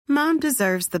Mom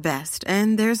deserves the best,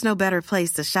 and there's no better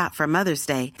place to shop for Mother's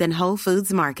Day than Whole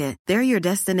Foods Market. They're your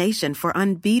destination for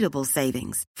unbeatable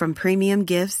savings, from premium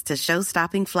gifts to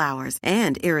show-stopping flowers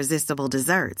and irresistible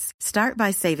desserts. Start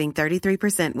by saving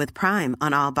 33% with Prime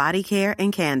on all body care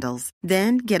and candles.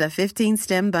 Then get a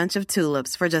 15-stem bunch of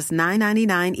tulips for just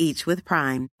 $9.99 each with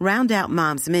Prime. Round out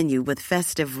Mom's menu with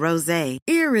festive rosé,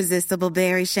 irresistible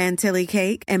berry chantilly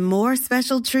cake, and more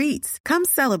special treats. Come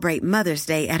celebrate Mother's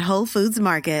Day at Whole Foods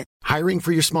Market. Hiring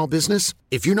for your small business?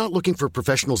 If you're not looking for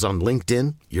professionals on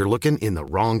LinkedIn, you're looking in the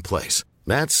wrong place.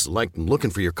 That's like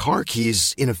looking for your car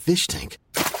keys in a fish tank.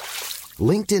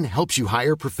 LinkedIn helps you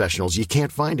hire professionals you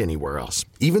can't find anywhere else,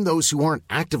 even those who aren't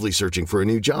actively searching for a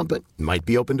new job but might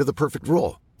be open to the perfect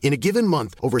role. In a given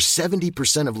month, over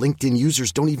 70% of LinkedIn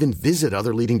users don't even visit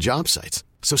other leading job sites.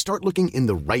 So start looking in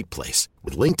the right place.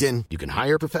 With LinkedIn, you can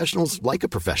hire professionals like a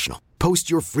professional. Post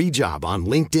your free job on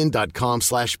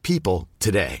linkedin.com/people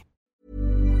today.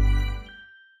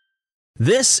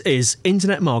 This is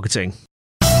Internet Marketing.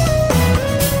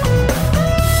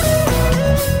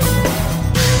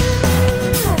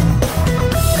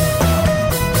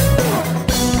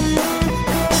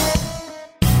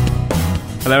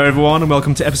 Hello everyone and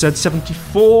welcome to episode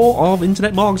 74 of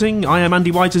Internet Marketing. I am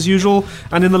Andy White as usual,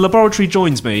 and in the laboratory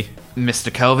joins me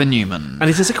Mr. Kelvin Newman. And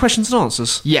is this a questions and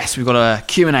answers? Yes, we've got a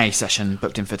Q&A session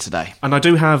booked in for today. And I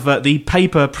do have the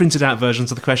paper printed out versions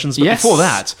of the questions, but before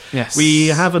that, we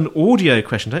have an audio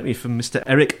question, don't we, from Mr.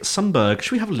 Eric Sundberg.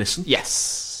 Should we have a listen?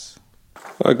 Yes.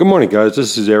 Good morning, guys.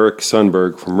 This is Eric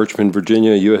Sundberg from Richmond,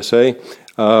 Virginia, USA.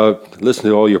 Listen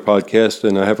to all your podcasts,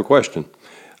 and I have a question.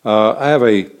 I have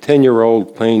a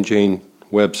 10-year-old plain Jane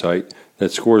website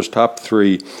that scores top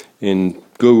 3 in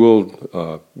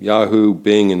Google, Yahoo,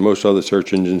 Bing, and most other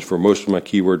search engines for most of my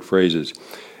keyword phrases.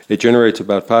 It generates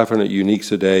about 500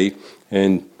 uniques a day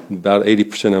and about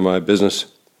 80% of my business.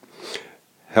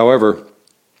 However,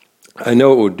 I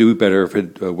know it would do better if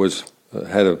it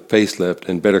had a facelift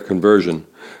and better conversion.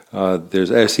 There's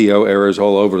SEO errors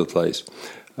all over the place.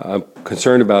 I'm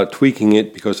concerned about tweaking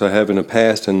it because I have in the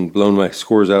past and blown my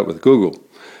scores out with Google.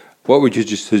 What would you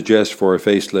just suggest for a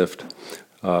facelift?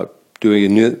 Doing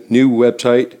a new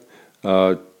website,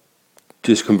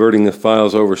 just converting the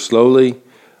files over slowly,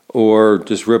 or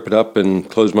just rip it up and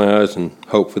close my eyes and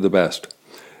hope for the best?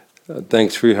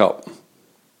 Thanks for your help.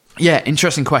 Yeah,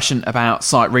 interesting question about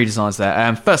site redesigns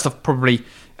there. First off, probably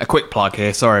a quick plug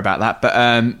here, sorry about that, but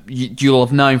you'll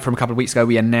have known from a couple of weeks ago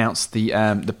we announced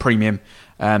the premium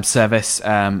service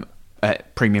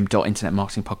at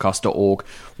premium.internetmarketingpodcast.org.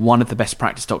 One of the best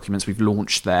practice documents we've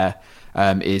launched there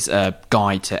is a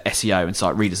guide to SEO and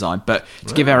site redesign. But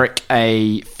to give Eric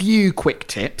a few quick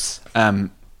tips,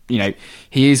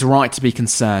 he is right to be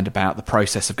concerned about the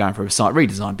process of going through a site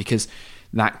redesign, because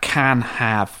that can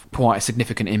have quite a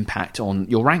significant impact on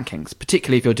your rankings,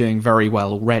 particularly if you're doing very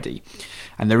well already.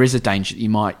 And there is a danger that you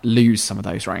might lose some of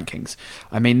those rankings.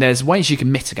 I mean, there's ways you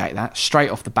can mitigate that. Straight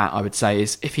off the bat, I would say,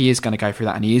 is if he is going to go through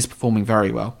that and he is performing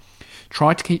very well,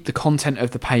 try to keep the content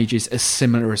of the pages as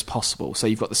similar as possible. So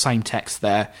you've got the same text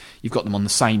there, you've got them on the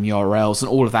same URLs, and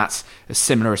all of that's as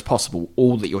similar as possible.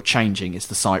 All that you're changing is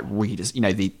the site readers,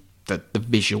 the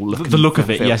visual look. The look of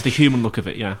it, yes, the human look of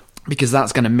it, yeah. Because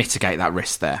that's going to mitigate that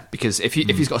risk there. Because if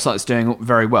he's got a site that's doing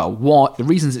very well, the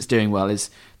reasons it's doing well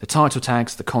is the title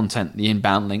tags, the content, the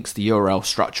inbound links, the URL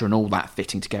structure, and all that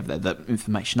fitting together, the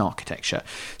information architecture.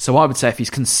 So I would say if he's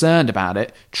concerned about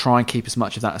it, try and keep as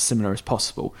much of that as similar as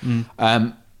possible.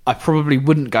 I probably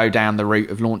wouldn't go down the route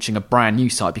of launching a brand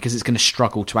new site because it's going to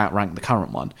struggle to outrank the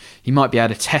current one. He might be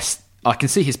able to test. I can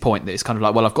see his point that it's kind of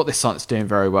like, well, I've got this site that's doing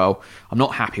very well. I'm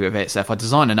not happy with it. So if I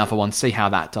design another one, see how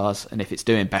that does. And if it's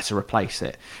doing better, replace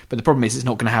it. But the problem is it's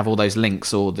not going to have all those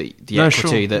links or the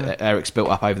equity that Eric's built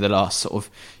up over the last sort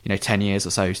of 10 years or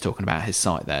so. He's talking about his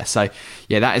site there. So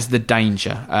yeah, that is the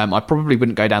danger. I probably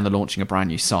wouldn't go down the launching a brand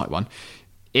new site one.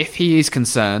 If he is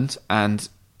concerned and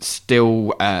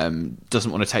still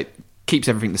doesn't want to keeps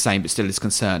everything the same, but still is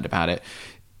concerned about it,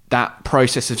 that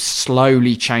process of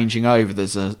slowly changing over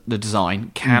the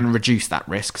design can reduce that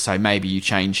risk. So maybe you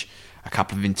change a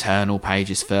couple of internal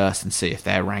pages first and see if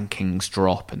their rankings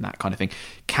drop, and that kind of thing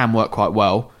can work quite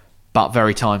well, but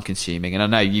very time consuming. And I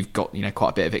know you've got quite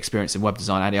a bit of experience in web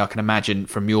design, Andy. I can imagine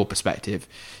from your perspective,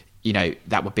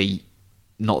 that would be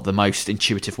not the most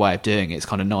intuitive way of doing it. It's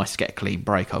kind of nice to get a clean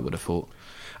break, I would have thought.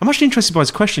 I'm actually interested by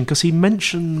his question because he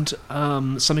mentioned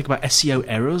something about SEO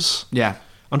errors. Yeah.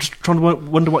 I'm just trying to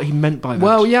wonder what he meant by that.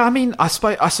 Well, yeah, I mean, I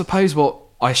suppose what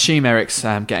I assume Eric's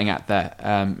getting at there,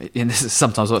 and this is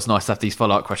sometimes what's nice to have these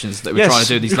follow-up questions that we're trying to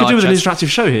do these live chats. You could do an interactive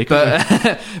show here,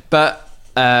 but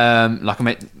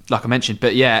like I mentioned,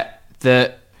 but yeah,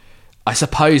 I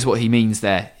suppose what he means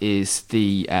there is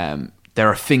there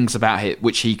are things about it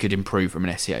which he could improve from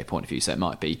an SEO point of view. So it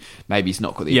might be maybe he's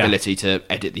not got the ability to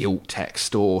edit the alt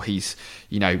text, or he's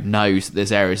knows that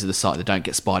there's areas of the site that don't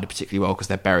get spidered particularly well because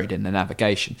they're buried in the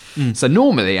navigation. So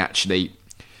normally, actually,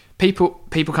 people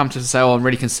come to us and say, "Oh, I'm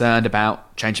really concerned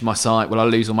about changing my site. Will I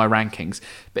lose all my rankings?"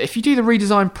 But if you do the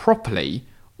redesign properly,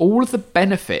 all of the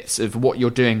benefits of what you're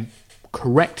doing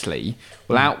correctly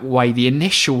will outweigh the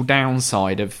initial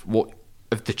downside of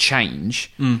the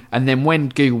change, and then when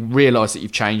Google realise that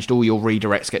you've changed, all your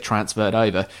redirects get transferred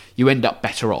over, you end up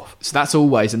better off. So that's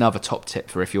always another top tip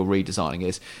for if you're redesigning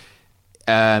is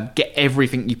get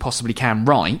everything you possibly can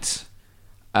right,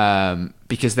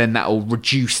 because then that will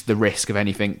reduce the risk of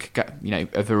anything,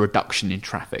 of a reduction in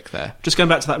traffic there. Just going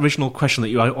back to that original question that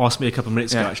you asked me a couple of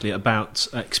minutes ago, actually, about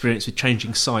experience with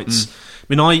changing sites.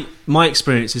 I mean, my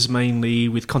experience is mainly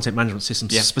with content management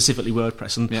systems, specifically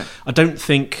WordPress, and I don't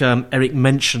think Eric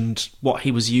mentioned what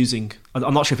he was using.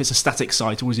 I'm not sure if it's a static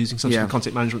site or was using some sort of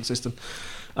content management system.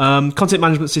 Content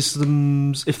management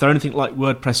systems, if they're anything like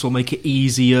WordPress, will make it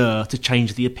easier to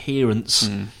change the appearance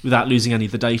without losing any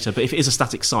of the data. But if it is a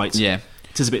static site, it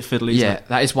is a bit fiddly, isn't it?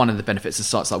 That is one of the benefits of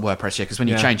sites like WordPress, because when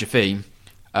you change a theme,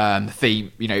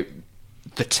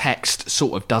 the text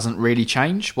sort of doesn't really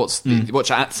change. What's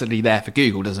actually there for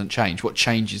Google doesn't change. What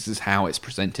changes is how it's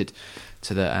presented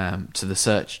to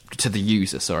the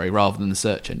user, rather than the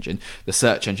search engine. The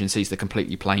search engine sees the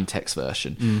completely plain text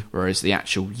version, whereas the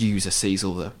actual user sees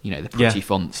all the the pretty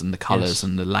fonts and the colours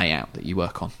and the layout that you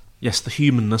work on. Yes, the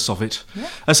humanness of it. Yeah.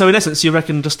 So in essence, you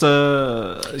reckon it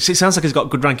sounds like it's got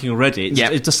good ranking already.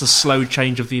 It's just a slow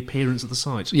change of the appearance of the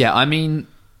site. Yeah, I mean,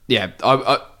 there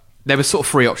were sort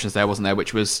of three options there, wasn't there?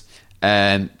 Which was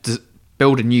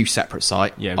build a new separate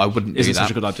site. Yeah, I wouldn't do that. Isn't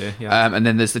such a good idea. Yeah. And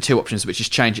then there's the two options, which is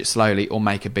change it slowly or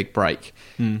make a big break.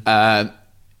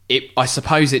 I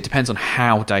suppose it depends on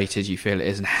how dated you feel it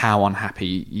is and how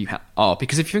unhappy you are.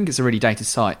 Because if you think it's a really dated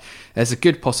site, there's a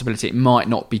good possibility it might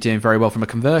not be doing very well from a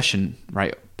conversion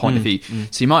rate point of view.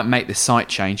 So you might make this site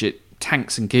change. It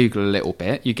tanks in Google a little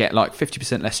bit. You get like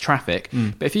 50% less traffic.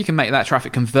 But if you can make that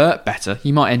traffic convert better,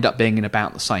 you might end up being in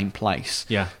about the same place.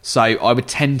 Yeah. So I would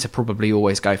tend to probably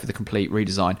always go for the complete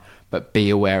redesign, but be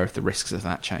aware of the risks of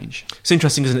that change. It's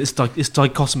interesting, isn't it? This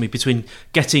dichotomy between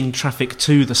getting traffic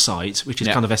to the site, which is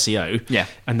kind of SEO,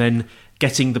 and then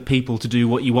getting the people to do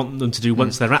what you want them to do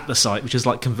once they're at the site, which is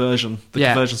like conversion,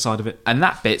 conversion side of it. And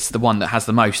that bit's the one that has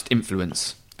the most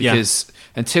influence, because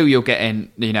until you're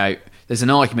getting, there's an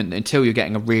argument that until you're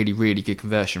getting a really, really good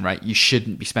conversion rate, you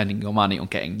shouldn't be spending your money on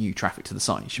getting new traffic to the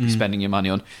site. You should be spending your money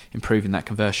on improving that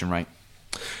conversion rate.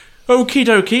 Okie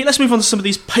dokie, let's move on to some of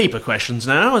these paper questions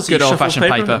now. As good old-fashioned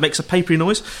paper. It makes a papery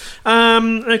noise.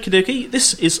 Okie dokie,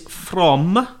 this is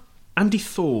from Andy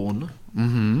Thorne.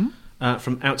 From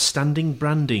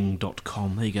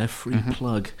outstandingbranding.com. There you go, free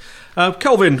plug.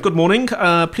 Kelvin, good morning.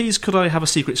 Please, could I have a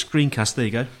secret screencast? There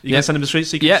you go. You can send him the secret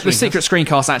screencast. The secret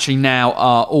screencasts actually now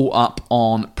are all up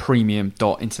on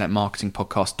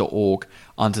premium.internetmarketingpodcast.org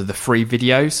under the free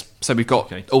videos. So we've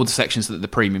got all the sections of the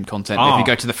premium content. If you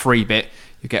go to the free bit,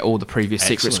 you get all the previous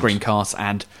secret screencasts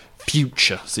and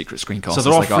future secret screencasts. So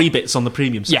there are free bits on the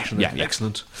premium section. Yeah.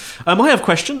 Excellent. I have a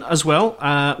question as well.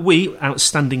 We,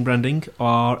 Outstanding Branding,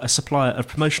 are a supplier of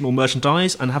promotional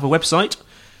merchandise and have a website,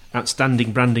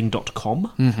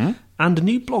 outstandingbranding.com, and a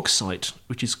new blog site,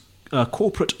 which is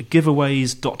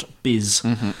corporategiveaways.biz.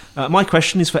 My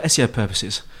question is for SEO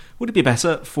purposes. Would it be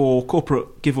better for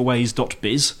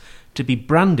corporategiveaways.biz to be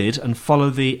branded and follow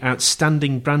the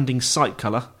Outstanding Branding site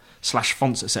colour /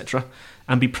 fonts, etc.,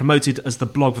 and be promoted as the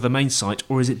blog for the main site,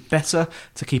 or is it better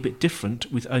to keep it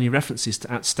different with only references to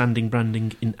Outstanding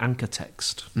Branding in anchor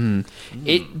text?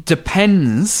 It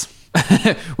depends.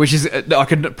 Which is, I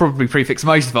could probably prefix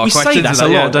most of our questions. We say that a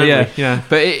lot, don't we? Yeah.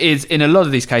 But it is, in a lot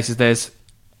of these cases, there's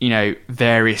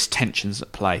various tensions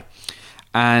at play,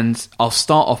 and I'll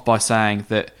start off by saying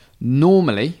that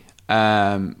normally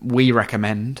we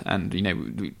recommend, and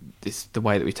this the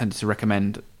way that we tended to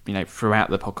recommend throughout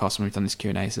the podcast when we've done this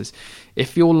Q&A is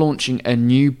if you're launching a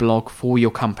new blog for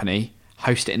your company,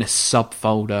 host it in a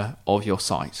subfolder of your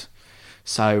site.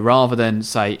 So rather than,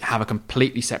 say, have a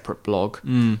completely separate blog,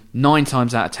 9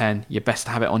 times out of 10, you're best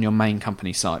to have it on your main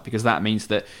company site, because that means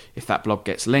that if that blog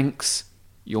gets links,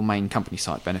 your main company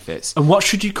site benefits. And what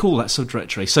should you call that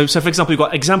subdirectory? So for example, you've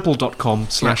got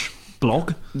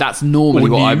example.com/blog. That's normally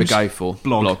what I would go for.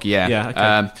 Blog, yeah.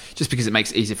 Okay. Just because it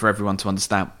makes it easier for everyone to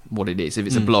understand what it is. If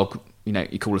it's a blog,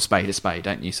 you call a spade,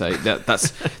 don't you? So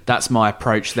that's my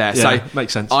approach there. Yeah, so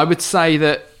makes sense. I would say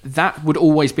that would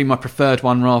always be my preferred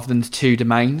one rather than the two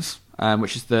domains.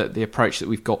 which is the approach that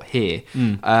we've got here.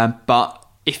 But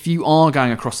if you are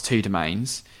going across two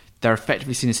domains, they're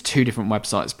effectively seen as two different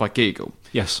websites by Google.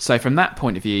 Yes. So from that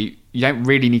point of view, you don't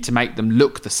really need to make them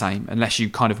look the same unless you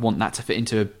kind of want that to fit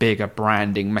into a bigger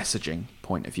branding messaging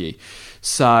point of view.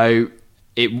 So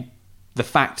the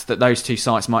fact that those two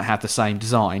sites might have the same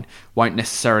design won't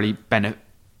necessarily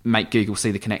make Google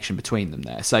see the connection between them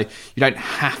there. So you don't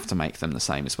have to make them the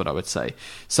same, is what I would say.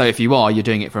 So if you are, you're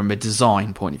doing it from a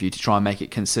design point of view to try and make it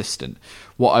consistent.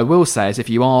 What I will say is if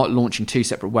you are launching two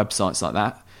separate websites like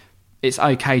that, it's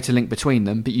okay to link between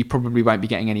them, but you probably won't be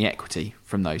getting any equity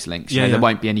from those links. There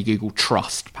won't be any Google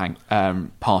trust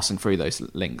passing through those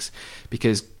links,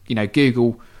 because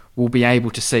Google will be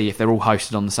able to see if they're all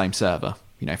hosted on the same server.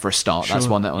 For a start, that's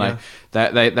one that will know.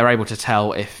 They're able to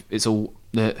tell if it's all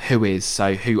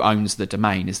who owns the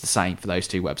domain is the same for those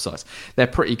two websites. They're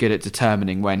pretty good at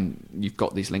determining when you've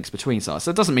got these links between sites.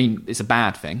 So it doesn't mean it's a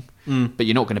bad thing, but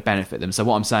you're not going to benefit them. So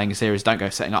what I'm saying is don't go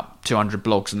setting up 200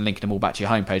 blogs and linking them all back to your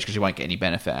homepage, because you won't get any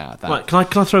benefit out of that. Right,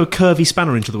 can I throw a curvy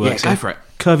spanner into the works? Yeah, go for it.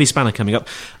 Curvy spanner coming up.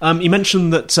 You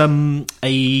mentioned that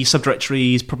a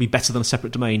subdirectory is probably better than a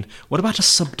separate domain. What about a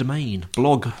subdomain?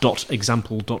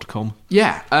 blog.example.com.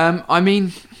 Yeah, I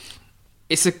mean,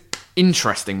 it's a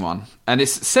interesting one, and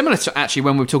it's similar to actually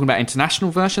when we were talking about international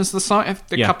versions of the site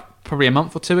probably a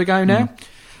month or two ago now.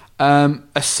 A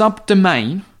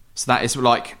subdomain, so that is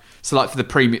like for the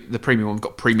premium one, we've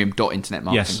got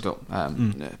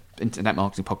premium.internetmarketing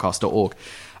internetmarketingpodcast.org.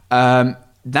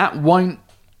 That won't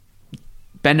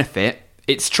benefit.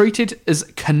 It's treated as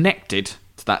connected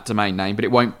to that domain name, but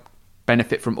it won't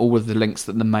benefit from all of the links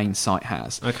that the main site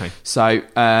has. Okay, so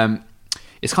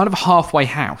it's kind of a halfway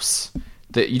house,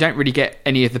 that you don't really get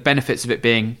any of the benefits of it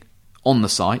being on the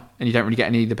site, and you don't really get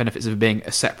any of the benefits of it being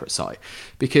a separate site,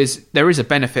 because there is a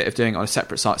benefit of doing it on a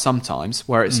separate site sometimes,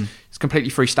 where it's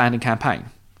completely freestanding campaign,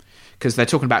 because they're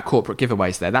talking about corporate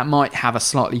giveaways there. That might have a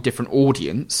slightly different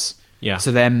audience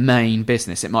to their main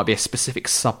business. It might be a specific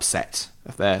subset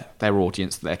of their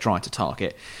audience that they're trying to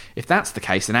target. If that's the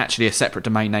case, then actually a separate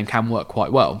domain name can work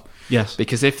quite well. Yes.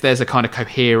 Because if there's a kind of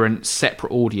coherent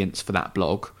separate audience for that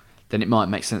blog, then it might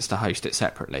make sense to host it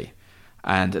separately.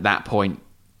 And at that point,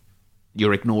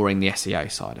 you're ignoring the SEO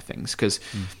side of things. Because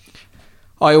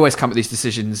I always come at these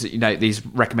decisions, these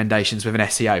recommendations with an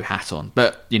SEO hat on.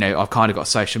 But, I've kind of got a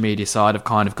social media side, I've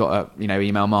kind of got a,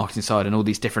 email marketing side, and all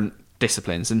these different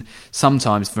disciplines. And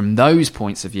sometimes from those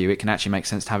points of view, it can actually make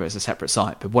sense to have it as a separate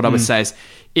site. But what I would say is,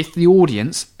 if the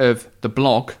audience of the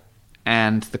blog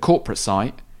and the corporate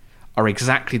site are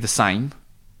exactly the same,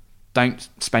 don't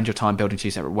spend your time building two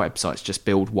separate websites, just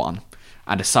build one.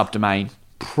 And a subdomain,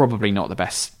 probably not the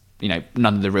best,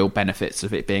 none of the real benefits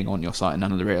of it being on your site and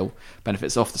none of the real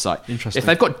benefits off the site. Interesting. If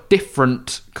they've got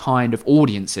different kind of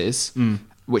audiences,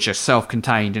 which are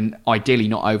self-contained and ideally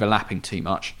not overlapping too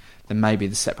much, then maybe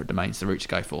the separate domain's the route to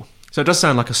go for. So it does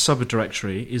sound like a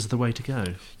subdirectory is the way to go.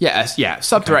 Yeah,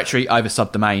 subdirectory over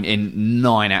subdomain in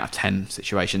 9 out of 10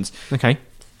 situations. Okay.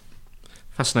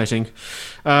 Fascinating.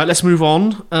 Let's move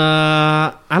on.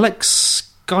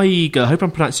 Alex Geiger. I hope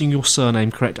I'm pronouncing your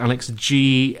surname correct, Alex.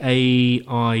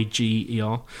 Gaiger.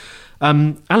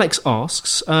 Alex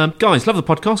asks, guys, love the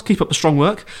podcast. Keep up the strong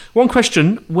work. One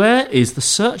question: where is the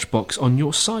search box on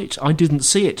your site? I didn't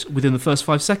see it within the first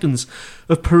 5 seconds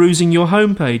of perusing your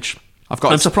homepage.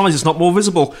 I'm surprised it's not more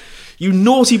visible. You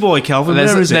naughty boy, Calvin.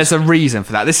 There's a reason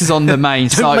for that. This is on the main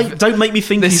site. Don't make me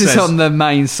think. This is on the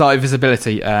main site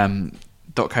visibility.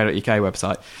 .co.uk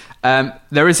website.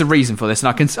 There is a reason for this, and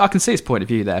I can see his point of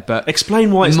view there. But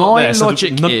explain why it's not there.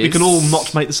 Logic so we can all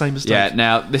not make the same mistake. Yeah.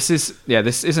 Now this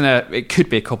isn't a. It could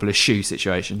be a couple of shoe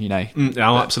situation,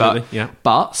 absolutely.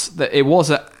 But it was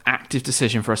an active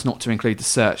decision for us not to include the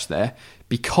search there,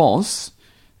 because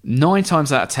 9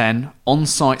 times out of 10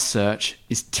 on-site search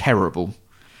is terrible.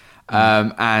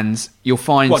 And you'll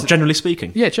find... What, generally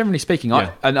speaking? Yeah, generally speaking.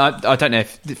 Yeah. I don't know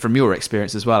if from your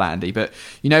experience as well, Andy, but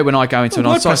when I go into an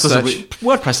on-site search...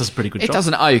 WordPress does a pretty good job. It does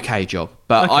an okay job,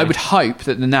 but I would hope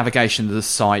that the navigation of the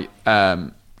site,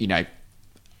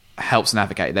 helps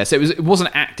navigate there. So it was an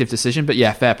active decision, but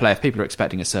yeah, fair play. If people are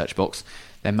expecting a search box,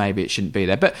 then maybe it shouldn't be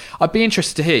there. But I'd be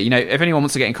interested to hear, if anyone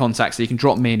wants to get in contact, so you can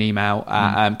drop me an email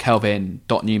at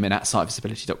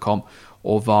kelvin.newman@sitevisibility.com,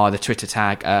 or via the Twitter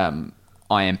tag...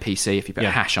 IMPC. If you put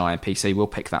 #IMPC, we'll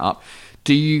pick that up.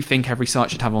 Do you think every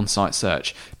site should have on-site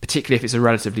search, particularly if it's a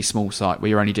relatively small site where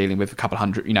you're only dealing with a couple of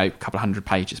hundred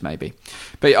pages maybe?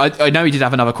 But I know he did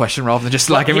have another question rather than just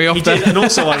slagging me off. He did, and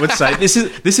also I would say this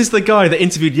is the guy that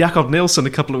interviewed Jakob Nielsen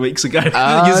a couple of weeks ago, the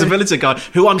usability guy,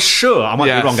 who I'm sure, I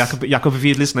might be wrong, Jakob, if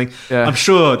you're listening, I'm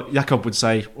sure Jakob would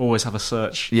say always have a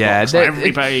search box on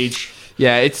every page.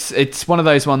 Yeah, it's one of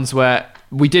those ones where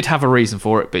we did have a reason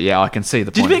for it, but I can see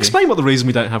the point. Did we explain what the reason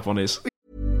we don't have one is?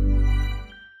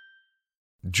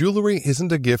 Jewelry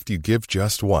isn't a gift you give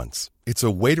just once. It's a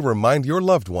way to remind your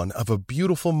loved one of a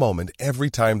beautiful moment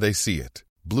every time they see it.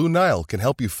 Blue Nile can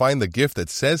help you find the gift that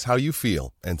says how you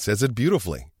feel and says it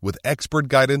beautifully, with expert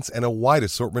guidance and a wide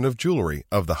assortment of jewelry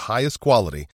of the highest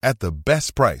quality at the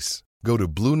best price. Go to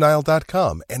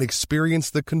BlueNile.com and experience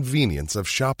the convenience of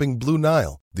shopping Blue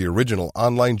Nile, the original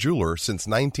online jeweler since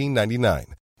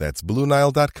 1999. That's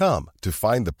BlueNile.com to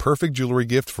find the perfect jewelry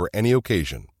gift for any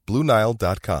occasion.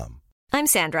 BlueNile.com. I'm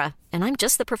Sandra, and I'm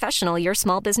just the professional your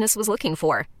small business was looking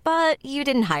for. But you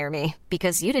didn't hire me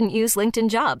because you didn't use LinkedIn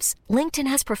Jobs. LinkedIn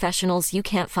has professionals you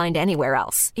can't find anywhere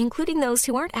else, including those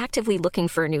who aren't actively looking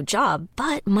for a new job,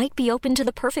 but might be open to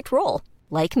the perfect role,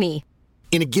 like me.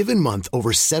 In a given month,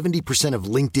 over 70% of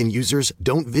LinkedIn users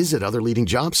don't visit other leading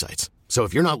job sites. So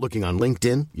if you're not looking on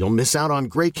LinkedIn, you'll miss out on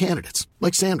great candidates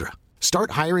like Sandra.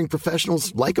 Start hiring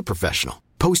professionals like a professional.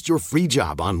 Post your free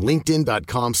job on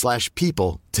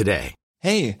linkedin.com/people today.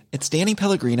 Hey, it's Danny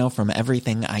Pellegrino from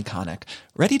Everything Iconic.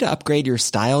 Ready to upgrade your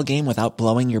style game without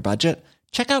blowing your budget?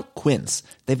 Check out Quince.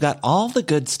 They've got all the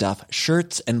good stuff,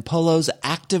 shirts and polos,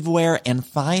 activewear, and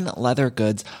fine leather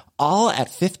goods, all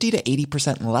at 50 to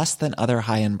 80% less than other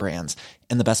high-end brands.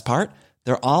 And the best part?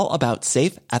 They're all about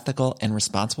safe, ethical, and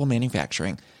responsible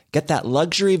manufacturing. Get that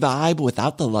luxury vibe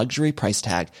without the luxury price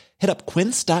tag. Hit up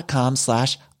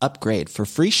quince.com/upgrade for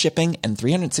free shipping and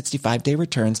 365-day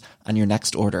returns on your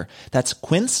next order. That's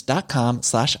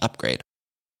quince.com/upgrade.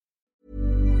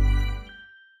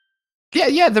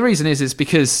 Yeah. The reason is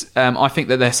because I think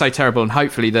that they're so terrible, and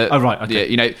hopefully that. Oh, right.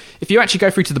 Okay. If you actually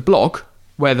go through to the blog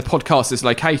where the podcast is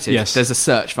located, there's a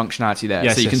search functionality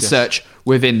there, so you can search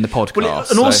within the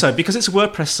podcast. Also, because it's a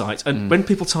WordPress site, and when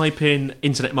people type in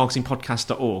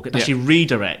internetmarketingpodcast.org, it actually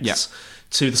redirects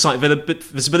to the site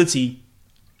visibility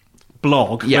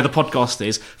blog where the podcast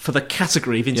is for the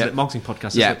category of Internet Marketing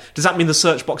Podcast. Does that mean the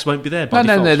search box won't be there by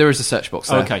default? No, there is a search box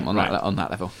there on that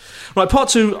level. Right, part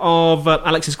 2 of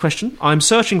Alex's question. I'm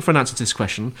searching for an answer to this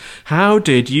question. How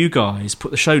did you guys put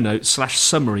the show notes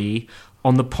 /summary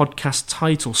on the podcast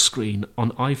title screen on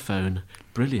iPhone?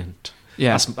 Brilliant.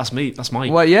 Yeah, that's me. That's my.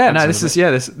 Well, this is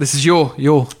your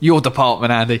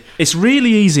department, Andy. It's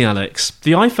really easy, Alex.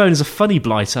 The iPhone is a funny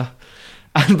blighter,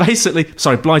 and basically,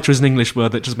 blighter is an English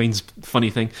word that just means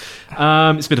funny thing.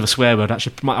 It's a bit of a swear word.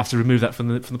 Actually, might have to remove that from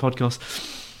the podcast.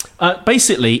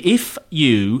 Basically, if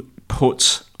you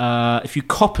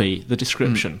copy the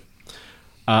description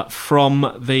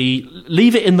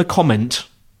leave it in the comment.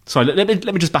 Sorry, let me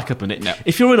just back up a minute.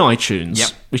 If you're in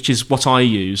iTunes, which is what I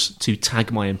use to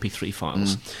tag my MP3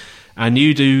 files, and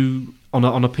you do on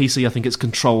a PC, I think it's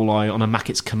Control-I, on a Mac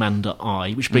it's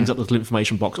Command-I, which brings up the little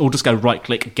information box, or just go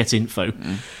right-click, get info.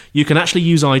 You can actually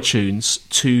use iTunes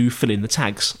to fill in the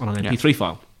tags on an MP3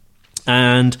 file.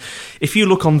 And if you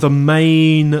look on the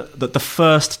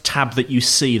first tab that you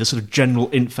see, the sort of general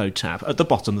info tab, at the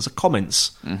bottom there's a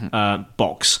comments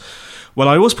box. Well,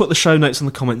 I always put the show notes and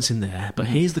the comments in there, but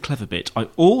here's the clever bit. I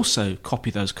also copy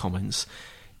those comments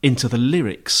into the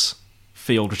lyrics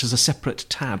field, which is a separate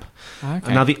tab. Okay.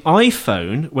 And now the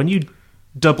iPhone, when you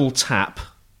double tap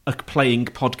a playing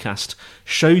podcast,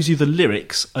 shows you the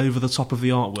lyrics over the top of the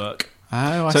artwork.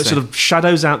 Oh, I see. So it sort of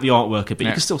shadows out the artwork a bit. Yeah.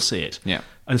 You can still see it. Yeah.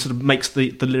 And sort of makes the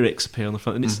lyrics appear on the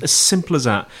front. And it's as simple as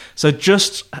that. So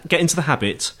just get into the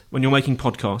habit, when you're making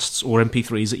podcasts or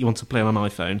MP3s that you want to play on an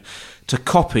iPhone, to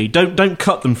copy. Don't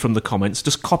cut them from the comments.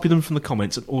 Just copy them from the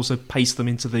comments and also paste them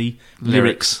into the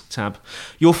lyrics tab.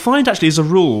 You'll find, actually, as a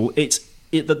rule,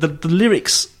 the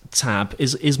lyrics tab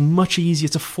is much easier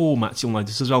to format, you'll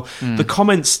notice as well. The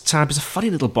comments tab is a funny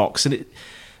little box, and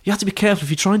you have to be careful. If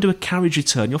you try and do a carriage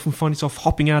return, you often find yourself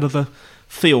hopping out of the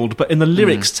field. But in the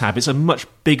lyrics tab, it's a much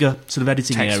bigger sort of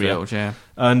editing text area. Field, yeah.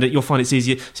 And you'll find it's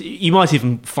easier. So you might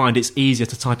even find it's easier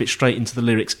to type it straight into the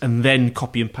lyrics and then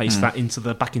copy and paste that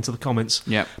back into the comments.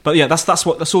 Yeah. But yeah,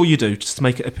 that's all you do, just to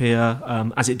make it appear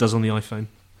as it does on the iPhone.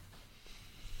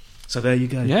 So there you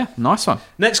go. Yeah, nice one.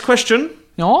 Next question.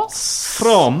 Yes.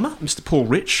 From Mr. Paul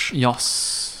Rich.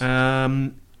 Yes.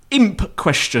 Imp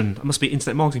question. It must be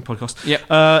Internet Marketing Podcast.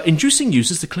 Yep. Inducing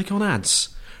users to click on ads.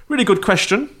 Really good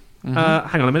question.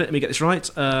 Hang on a minute, let me get this right.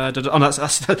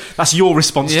 That's your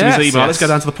response to his email. Yes. Let's go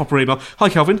down to the proper email. Hi,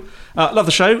 Kelvin. Love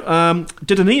the show.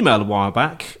 Did an email a while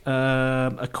back.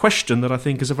 A question that I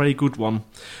think is a very good one.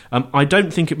 I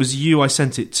don't think it was you I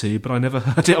sent it to, but I never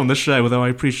heard it on the show, although I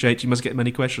appreciate you must get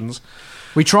many questions.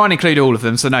 We try and include all of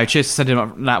them, so no, cheers for sending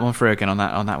that one through again on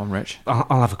that one, Rich.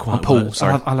 I'll have a quiet Paul, word.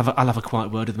 sorry. I'll have a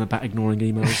quiet word with them about ignoring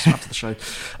emails after the show.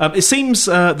 It seems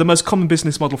the most common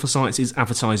business model for sites is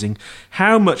advertising.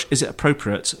 How much is it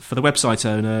appropriate for the website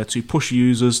owner to push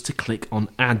users to click on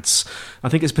ads? I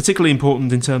think it's particularly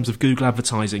important in terms of Google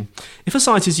advertising. If a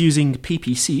site is using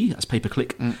PPC, that's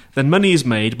pay-per-click, then money is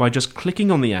made by just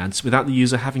clicking on the ads without the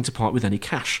user having to part with any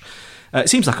cash. It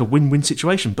seems like a win-win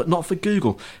situation, but not for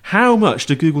Google. How much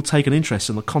do Google take an interest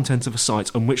in the content of a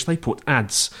site on which they put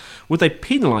ads? Would they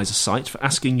penalise a site for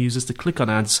asking users to click on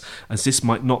ads, as this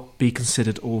might not be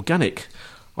considered organic?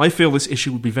 I feel this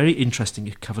issue would be very interesting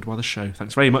if covered by the show.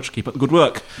 Thanks very much. Keep up the good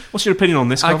work. What's your opinion on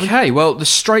this, Calvin? Okay, well, the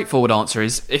straightforward answer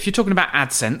is, if you're talking about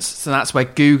AdSense, so that's where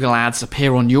Google ads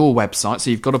appear on your website, so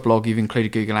you've got a blog, you've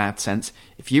included Google AdSense.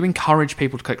 If you encourage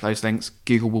people to click those links,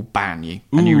 Google will ban you,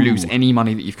 and you lose any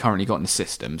money that you've currently got in the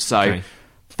system. So,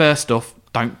 first off,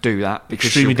 don't do that. Because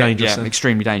extremely dangerous. Yeah,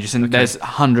 extremely dangerous. And there's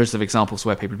hundreds of examples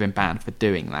where people have been banned for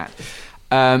doing that.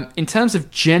 In terms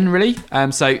of generally,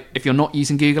 so if you're not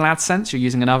using Google AdSense, you're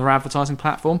using another advertising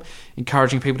platform,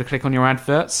 encouraging people to click on your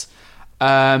adverts,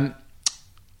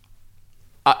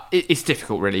 it's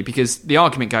difficult really, because the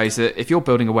argument goes that if you're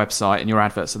building a website and your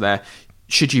adverts are there,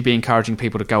 should you be encouraging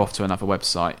people to go off to another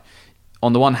website?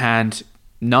 On the one hand,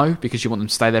 no, because you want them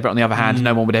to stay there, but on the other hand,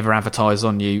 no one would ever advertise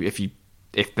on you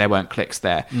if there weren't clicks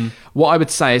there. What I would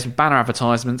say is, with banner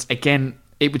advertisements, again,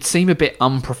 it would seem a bit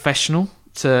unprofessional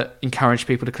to encourage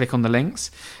people to click on the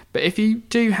links. But if you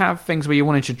do have things where you're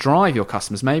wanting to drive your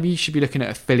customers, maybe you should be looking at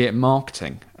affiliate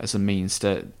marketing as a means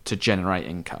to generate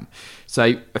income.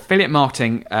 So affiliate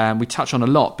marketing, we touch on a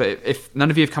lot, but if none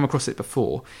of you have come across it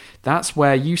before, that's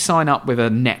where you sign up with a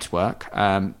network.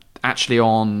 Actually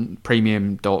on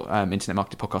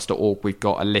premium.internetmarketingpodcast.org, we've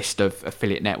got a list of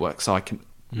affiliate networks I can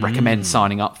recommend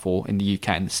signing up for in the UK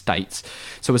and the States.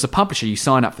 So as a publisher, you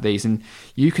sign up for these and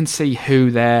you can see who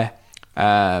their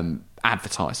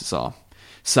advertisers are.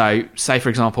 So say for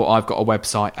example, I've got a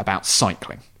website about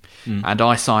cycling and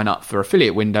I sign up for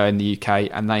affiliate window in the UK,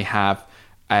 and they have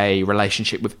a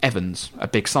relationship with Evans, a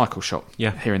big cycle shop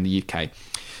here in the UK.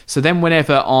 So then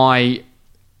whenever I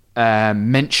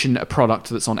mention a product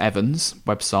that's on Evans'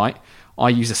 website, I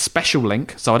use a special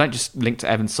link. So I don't just link to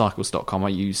evanscycles.com. I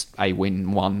use a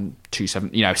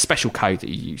Win127, a special code that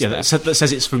you use. Yeah, that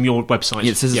says it's from your website.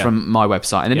 Yeah, it says it's from my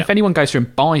website. And then if anyone goes through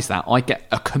and buys that, I get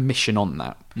a commission on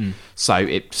that. So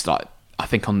it's like, I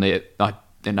think on the, I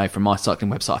don't know, from my cycling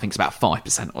website, I think it's about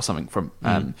 5% or something from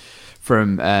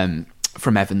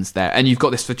Evans there. And you've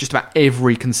got this for just about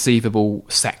every conceivable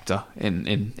sector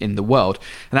in the world.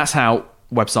 And that's how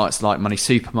websites like Money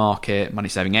Supermarket, Money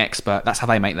Saving Expert, that's how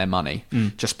they make their money,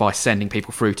 just by sending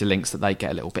people through to links that they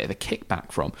get a little bit of a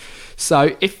kickback from.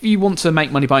 So if you want to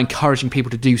make money by encouraging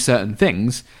people to do certain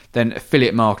things, then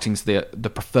affiliate marketing's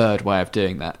the preferred way of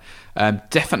doing that.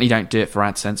 Definitely don't do it for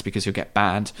AdSense, because you'll get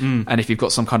banned. And if you've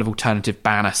got some kind of alternative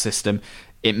banner system,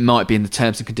 it might be in the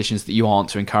terms and conditions that you aren't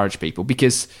to encourage people,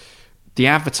 because the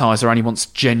advertiser only wants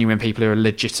genuine people who are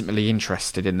legitimately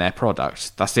interested in their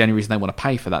product. That's the only reason they want to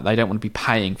pay for that. They don't want to be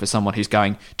paying for someone who's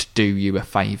going to do you a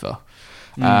favour.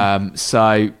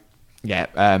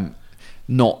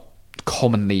 Not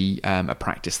commonly a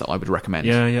practice that I would recommend.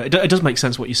 Yeah. It does make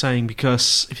sense what you're saying,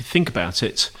 because if you think about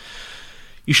it,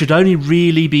 you should only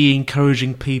really be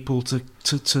encouraging people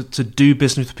to do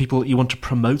business with people that you want to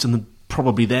promote and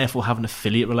probably therefore have an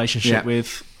affiliate relationship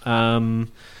with.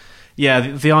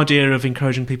 The idea of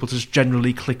encouraging people to just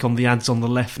generally click on the ads on the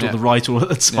left or the right or at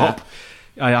the top,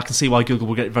 I can see why Google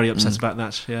will get very upset about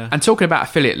that. Yeah. And talking about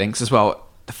affiliate links as well,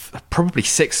 probably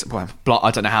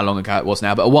I don't know how long ago it was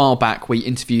now, but a while back we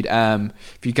interviewed,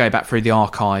 if you go back through the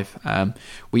archive,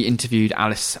 we interviewed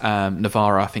Alice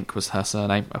Navarro, I think was her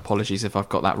surname, apologies if I've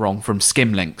got that wrong, from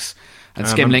Skimlinks. And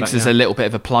Skimlinks is a little bit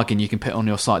of a plugin you can put on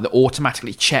your site that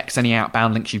automatically checks any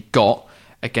outbound links you've got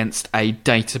against a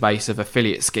database of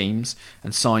affiliate schemes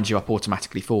and signs you up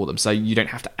automatically for them. So you don't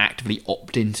have to actively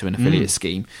opt into an affiliate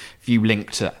scheme. If you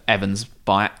link to Evans,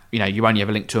 you only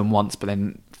ever link to them once, but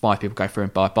then 5 people go through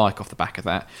and buy a bike off the back of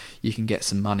that, you can get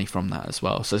some money from that as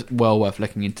well. So it's well worth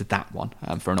looking into that one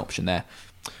for an option there.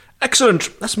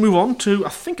 Excellent. Let's move on to, I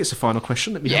think it's the final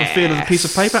question. Let me have a feel of the piece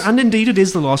of paper. And indeed, it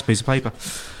is the last piece of paper.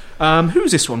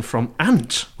 Who's this one from?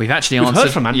 Ant. We've heard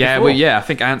from Ant before. I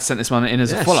think Ant sent this one in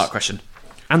as a follow-up question.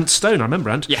 Ant Stone, I remember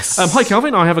Ant. Yes. Hi,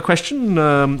 Kelvin. I have a question.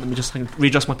 Let me just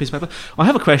readjust my piece of paper. I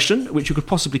have a question which you could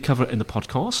possibly cover in the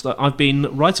podcast. I've been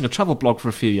writing a travel blog for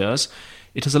a few years.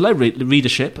 It has a low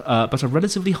readership, but a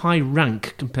relatively high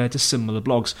rank compared to similar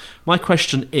blogs. My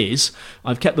question is,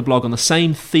 I've kept the blog on the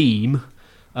same theme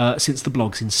since the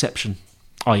blog's inception,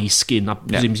 i.e. Skin. I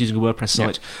presume he's using a WordPress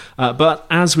site. But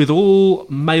as with all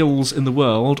mails in the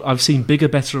world, I've seen bigger,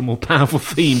 better and more powerful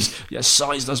themes. Yes,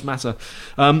 size does matter.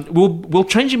 Will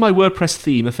changing my WordPress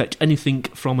theme affect anything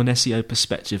from an SEO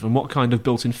perspective? And what kind of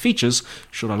built-in features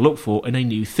should I look for in a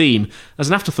new theme? As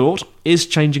an afterthought, is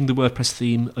changing the WordPress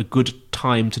theme a good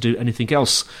time to do anything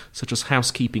else, such as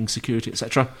housekeeping, security,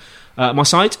 etc.? My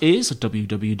site is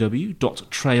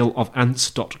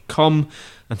www.trailofants.com,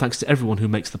 and thanks to everyone who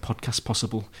makes the podcast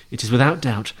possible. It is without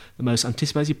doubt the most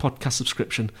anticipated podcast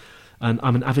subscription, and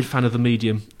I'm an avid fan of the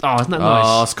medium. Oh, isn't that nice?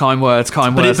 Oh, it's kind words.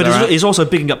 But he's also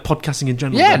bigging up podcasting in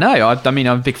general. Yeah, no, I mean,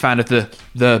 I'm a big fan of the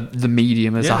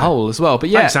medium as a whole as well. But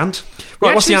yeah, thanks, Ant.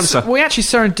 Right, what's the answer? We actually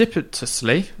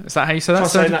serendipitously, is that how you say that? Try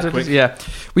saying that quick. Yeah,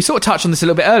 we sort of touched on this a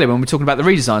little bit earlier when we were talking about the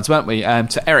redesigns, weren't we?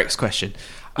 To Eric's question.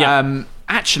 Yeah.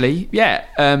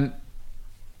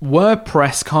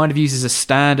 WordPress kind of uses a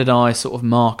standardized sort of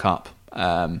markup,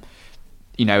 and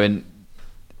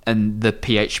the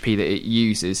PHP that it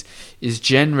uses is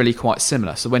generally quite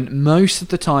similar. So when most of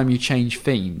the time you change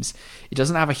themes, it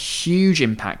doesn't have a huge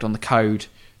impact on the code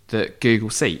that Google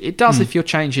see. It does if you're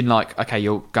changing, like, okay,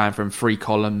 you're going from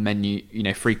 3-column menu,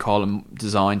 3-column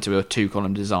design to a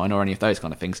 2-column design or any of those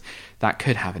kind of things. That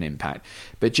could have an impact.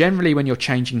 But generally when you're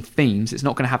changing themes, it's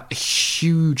not going to have a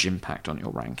huge impact on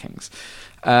your rankings.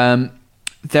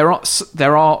 There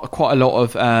are quite a lot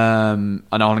of, and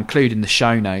I'll include in the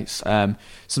show notes, some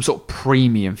sort of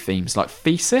premium themes like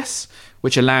Thesis,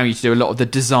 which allow you to do a lot of the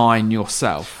design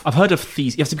yourself. I've heard of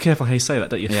Thesis. You have to be careful how you say that,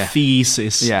 don't you? Yeah.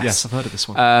 Thesis. Yes, I've heard of this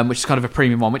one. Which is kind of a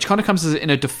premium one, which kind of comes in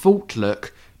a default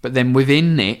look, but then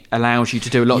within it allows you to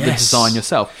do a lot of the design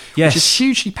yourself, which is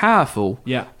hugely powerful.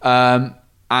 Yeah.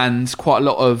 And quite a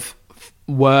lot of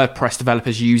WordPress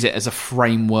developers use it as a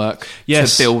framework to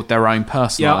build their own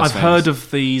personalised I've heard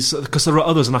of these, because there are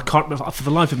others, and I can't remember, for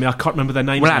the life of me, I can't remember their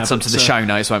names. We'll add some to the show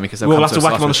notes, won't we? Because we'll have to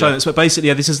whack them on the show notes. But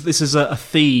basically, this is a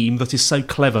theme that is so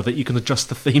clever that you can adjust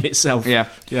the theme itself. Yeah.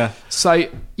 So,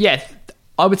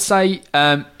 I would say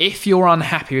if you're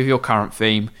unhappy with your current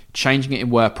theme, changing it in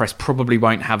WordPress probably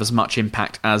won't have as much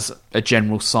impact as a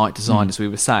general site design, as we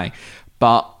were saying.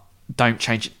 But don't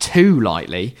change it too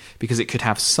lightly, because it could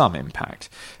have some impact.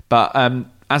 But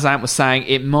as Ant was saying,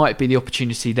 it might be the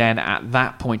opportunity then at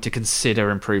that point to consider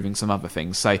improving some other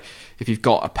things. So if you've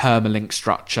got a permalink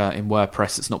structure in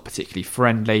WordPress that's not particularly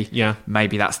friendly,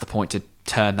 maybe that's the point to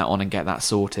turn that on and get that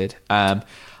sorted. Other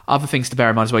things to bear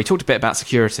in mind as well. You talked a bit about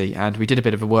security, and we did a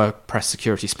bit of a WordPress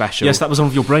security special. Yes, that was one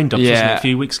of your brain dumps, wasn't it, a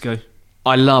few weeks ago?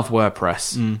 I love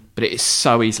WordPress, but it is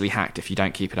so easily hacked if you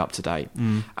don't keep it up to date.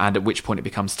 And at which point it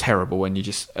becomes terrible when you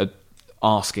just are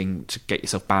asking to get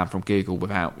yourself banned from Google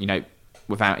without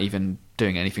even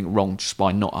doing anything wrong, just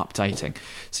by not updating.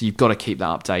 So you've got to keep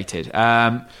that updated.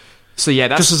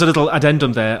 That's just as a little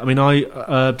addendum there. I mean,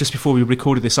 I just before we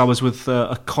recorded this, I was with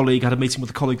a colleague. Had a meeting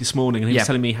with a colleague this morning, and he was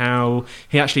telling me how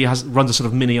he actually runs a sort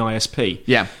of mini ISP.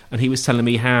 Yeah, and he was telling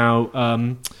me how.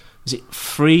 Was it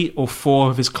 3 or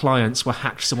 4 of his clients were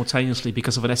hacked simultaneously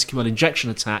because of an SQL injection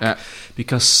attack?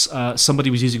 Because somebody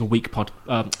was using a weak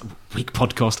password.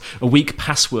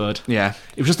 Yeah,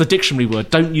 it was just a dictionary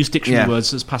word. Don't use dictionary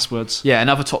words as passwords. Yeah,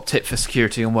 another top tip for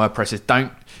security on WordPress is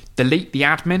don't delete the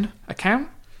admin account.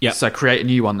 Yeah, so create a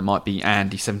new one that might be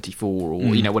Andy74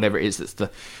 or whatever it is that's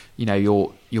the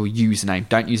your username.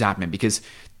 Don't use admin, because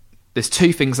there's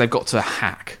 2 things they've got to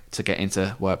hack to get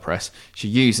into WordPress. It's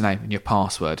your username and your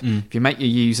password. If you make your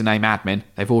username admin,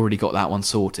 they've already got that one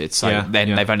sorted. So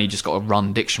they've only just got to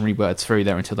run dictionary words through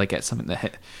there until they get something that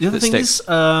hit. The other thing is,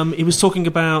 he was talking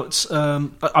about,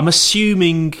 I'm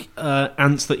assuming,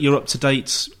 Ant, that you're up to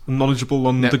date, knowledgeable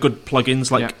on the good plugins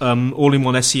like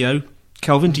All-in-One SEO.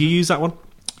 Kelvin, do you use that one?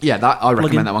 Yeah, I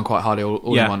recommend that one quite highly,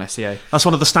 All-in-One SEO. That's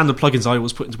one of the standard plugins I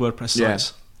always put into WordPress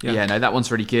sites. Yeah, no, that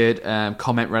one's really good.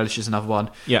 Comment Relish is another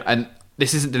one. Yeah, and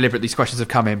this isn't deliberate; these questions have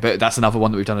come in, but that's another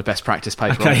one that we've done a best practice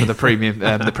paper on for the premium,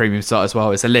 the premium site as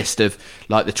well. It's a list of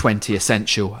like the 20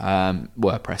 essential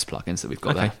WordPress plugins that we've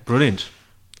got there. Brilliant,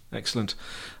 excellent.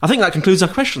 I think that concludes our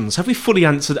questions. Have we fully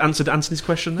answered Anthony's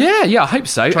question there? Yeah, I hope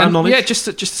so. And just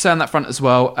to say on that front as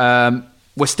well,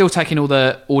 we're still taking all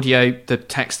the audio, the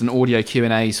text and audio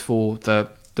Q&As for the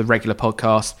regular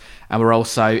podcast, and we're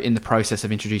also in the process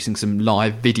of introducing some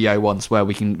live video ones where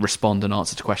we can respond and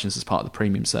answer to questions as part of the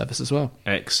premium service as well.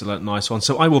 Excellent, nice one.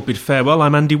 So I will bid farewell.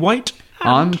 I'm Andy White.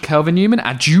 I'm Kelvin Newman.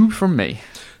 Adieu from me.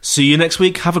 See you next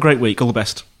week. Have a great week. All the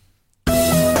best.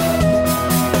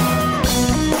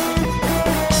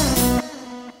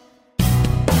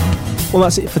 Well,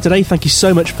 that's it for today. Thank you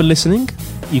so much for listening.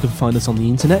 You can find us on the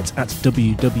internet at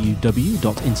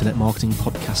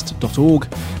www.internetmarketingpodcast.org,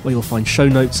 where you'll find show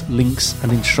notes, links,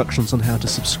 and instructions on how to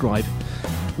subscribe.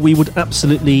 We would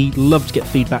absolutely love to get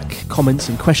feedback, comments,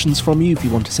 and questions from you. If you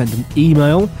want to send an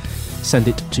email, send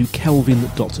it to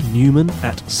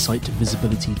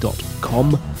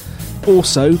kelvin.newman@sitevisibility.com.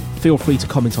 Also, feel free to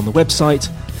comment on the website,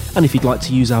 and if you'd like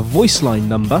to use our voice line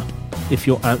number, if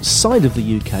you're outside of the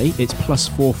UK, it's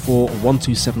 +44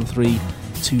 1273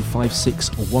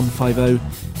 256 150.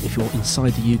 If you're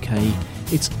inside the UK,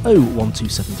 it's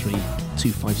 01273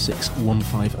 256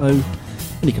 150.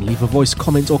 And you can leave a voice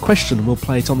comment or question and we'll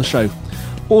play it on the show.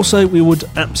 Also, we would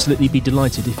absolutely be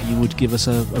delighted if you would give us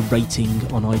a rating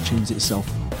on iTunes itself.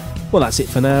 Well, that's it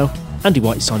for now. Andy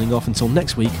White signing off until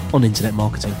next week on Internet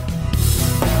Marketing.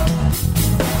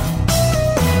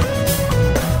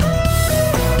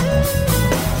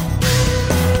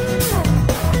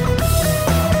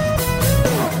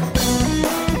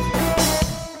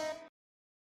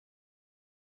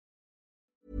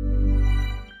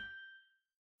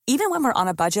 Even when we're on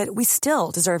a budget, we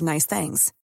still deserve nice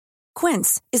things.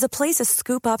 Quince is a place to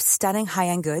scoop up stunning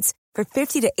high-end goods for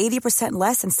 50 to 80%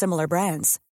 less than similar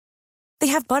brands. They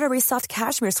have buttery soft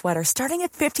cashmere sweaters starting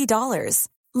at $50,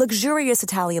 luxurious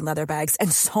Italian leather bags,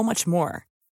 and so much more.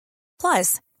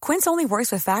 Plus, Quince only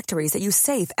works with factories that use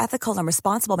safe, ethical, and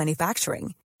responsible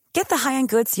manufacturing. Get the high-end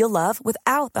goods you'll love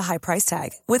without the high price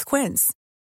tag with Quince.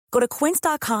 Go to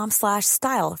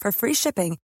quince.com/style for free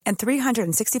shipping and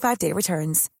 365-day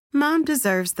returns. Mom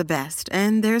deserves the best,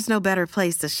 and there's no better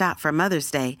place to shop for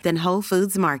Mother's Day than Whole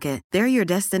Foods Market. They're your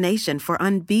destination for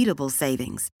unbeatable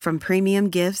savings, from premium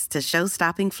gifts to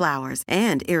show-stopping flowers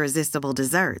and irresistible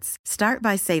desserts. Start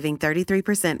by saving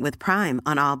 33% with Prime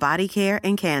on all body care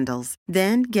and candles.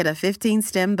 Then get a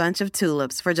 15-stem bunch of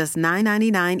tulips for just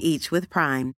 $9.99 each with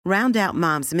Prime. Round out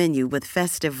Mom's menu with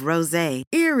festive rosé,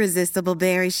 irresistible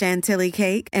berry chantilly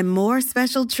cake, and more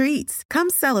special treats. Come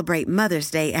celebrate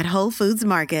Mother's Day at Whole Foods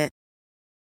Market.